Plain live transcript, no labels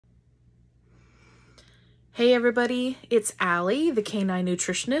Hey everybody, it's Allie, the Canine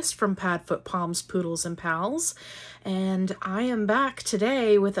Nutritionist from PadfootPoodles and Pals, and I am back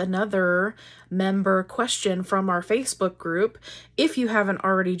today with another member question from our Facebook group. If you haven't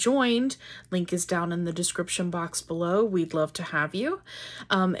already joined, link is down in the description box below. We'd love to have you,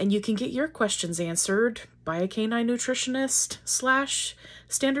 and you can get your questions answered by a Canine Nutritionist /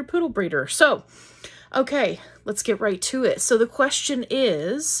 standard poodle breeder. So, okay, let's get right to it. So the question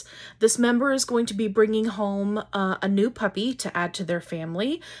is, this member is going to be bringing home a new puppy to add to their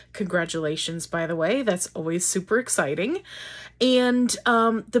family. Congratulations, by the way. That's always super exciting. And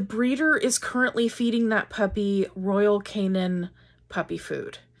the breeder is currently feeding that puppy Royal Canin puppy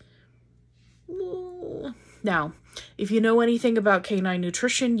food. Now, if you know anything about canine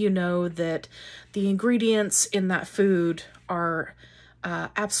nutrition, you know that the ingredients in that food are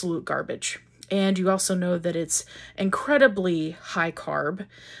absolute garbage. And you also know that it's incredibly high carb,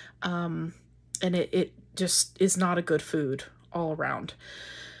 and it just is not a good food all around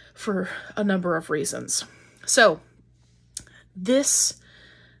for a number of reasons. So this,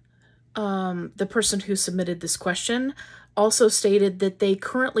 the person who submitted this question also stated that they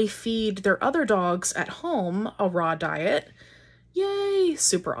currently feed their other dogs at home a raw diet. Yay,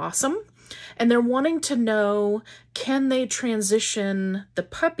 super awesome. And they're wanting to know, can they transition the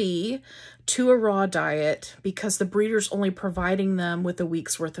puppy to a raw diet because the breeder's only providing them with a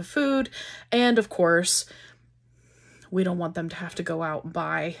week's worth of food. And of course, we don't want them to have to go out and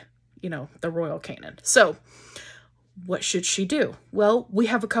buy, the Royal Canin. So what should she do? Well, we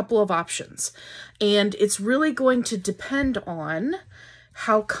have a couple of options, and it's really going to depend on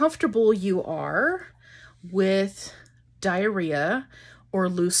how comfortable you are with diarrhea or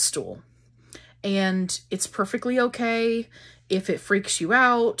loose stool. And it's perfectly okay if it freaks you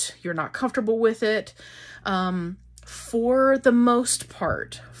out, you're not comfortable with it. For the most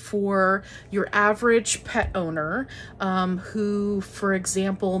part, for your average pet owner, who, for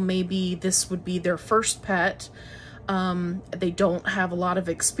example, maybe this would be their first pet, they don't have a lot of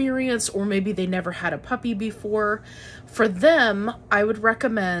experience, or maybe they never had a puppy before, for them, I would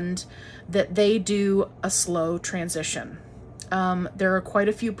recommend that they do a slow transition. There are quite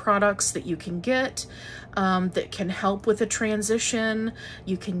a few products that you can get that can help with a transition.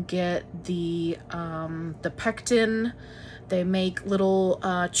 You can get the Pectin. They make little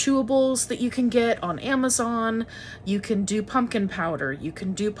chewables that you can get on Amazon. You can do pumpkin powder. You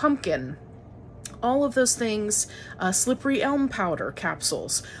can do pumpkin. All of those things, slippery elm powder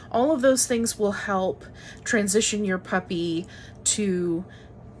capsules, all of those things will help transition your puppy to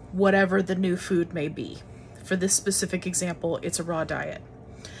whatever the new food may be. For this specific example, it's a raw diet.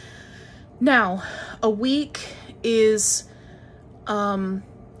 Now, a week is,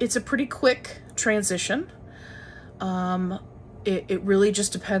 it's a pretty quick transition. It really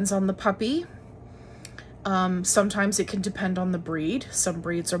just depends on the puppy. Sometimes it can depend on the breed. Some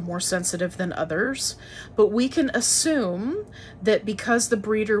breeds are more sensitive than others, but we can assume that because the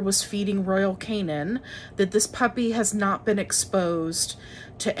breeder was feeding Royal Canin, that this puppy has not been exposed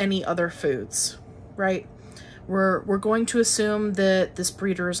to any other foods, right? We're going to assume that this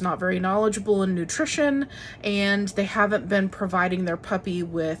breeder is not very knowledgeable in nutrition, and they haven't been providing their puppy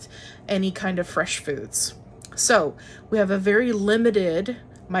with any kind of fresh foods. So we have a very limited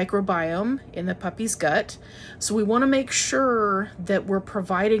microbiome in the puppy's gut. So we want to make sure that we're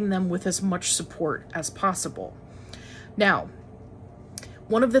providing them with as much support as possible. Now,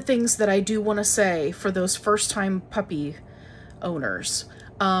 one of the things that I do want to say for those first-time puppy owners,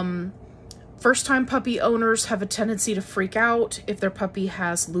 first-time puppy owners have a tendency to freak out if their puppy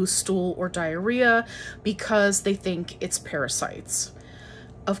has loose stool or diarrhea because they think it's parasites.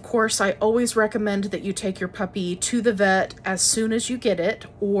 Of course, I always recommend that you take your puppy to the vet as soon as you get it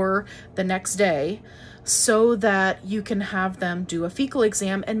or the next day so that you can have them do a fecal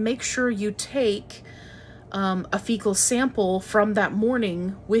exam and make sure you take a fecal sample from that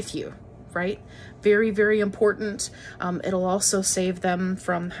morning with you, right? Very, very important. It'll also save them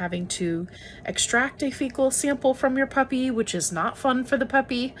from having to extract a fecal sample from your puppy, which is not fun for the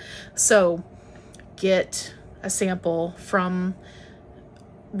puppy. So get a sample from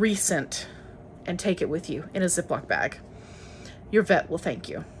recent and take it with you in a Ziploc bag. Your vet will thank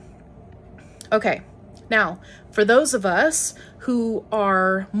you. Okay, now for those of us who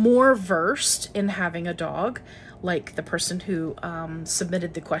are more versed in having a dog, like the person who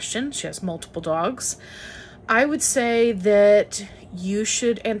submitted the question, she has multiple dogs, I would say that you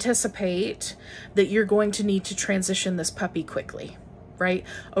should anticipate that you're going to need to transition this puppy quickly, right?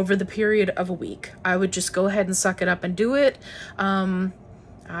 Over the period of a week. I would just go ahead and suck it up and do it.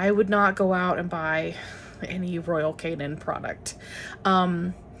 I would not go out and buy any Royal Canin product.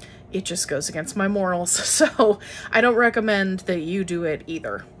 it just goes against my morals. So I don't recommend that you do it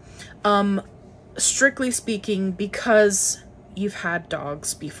either. Strictly speaking, because you've had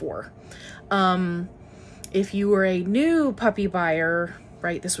dogs before. If you were a new puppy buyer,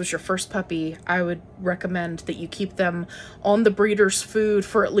 right, this was your first puppy, I would recommend that you keep them on the breeder's food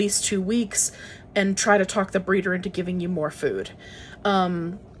for at least 2 weeks and try to talk the breeder into giving you more food.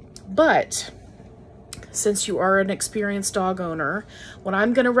 But since you are an experienced dog owner, what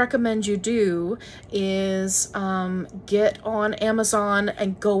I'm going to recommend you do is get on Amazon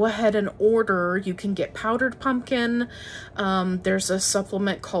and go ahead and order. You can get powdered pumpkin. There's a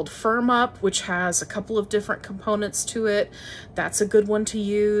supplement called Firm Up, which has a couple of different components to it. That's a good one to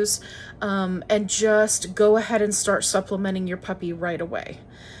use. And just go ahead and start supplementing your puppy right away.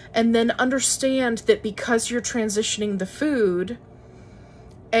 And then understand that because you're transitioning the food,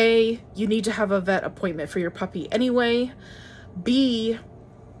 A, you need to have a vet appointment for your puppy anyway. B,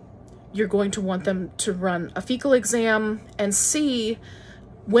 you're going to want them to run a fecal exam. And C,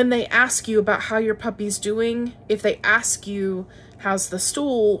 when they ask you about how your puppy's doing, if they ask you, how's the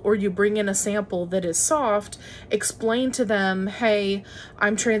stool, or you bring in a sample that is soft, explain to them, hey,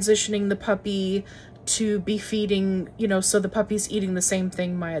 I'm transitioning the puppy to be feeding, you know, so the puppy's eating the same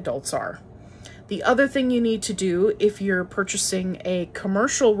thing my adults are. The other thing you need to do if you're purchasing a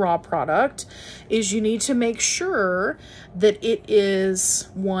commercial raw product is you need to make sure that it is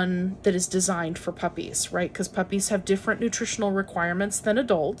one that is designed for puppies, right? Because puppies have different nutritional requirements than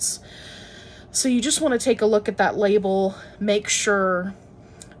adults. So you just want to take a look at that label, make sure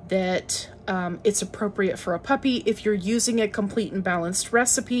that it's appropriate for a puppy. If you're using a complete and balanced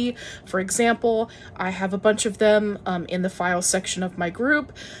recipe, for example, I have a bunch of them in the file section of my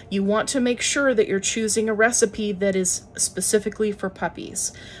group. You want to make sure that you're choosing a recipe that is specifically for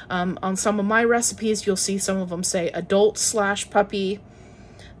puppies. On some of my recipes, you'll see some of them say adult/puppy.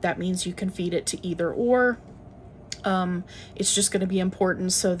 That means you can feed it to either or. It's just going to be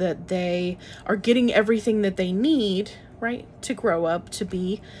important so that they are getting everything that they need, right, to grow up to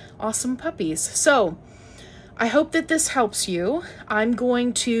be awesome puppies. So I hope that this helps you. I'm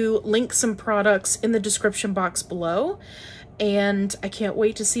going to link some products in the description box below, and I can't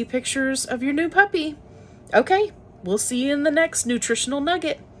wait to see pictures of your new puppy. Okay, we'll see you in the next nutritional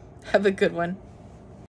nugget. Have a good one.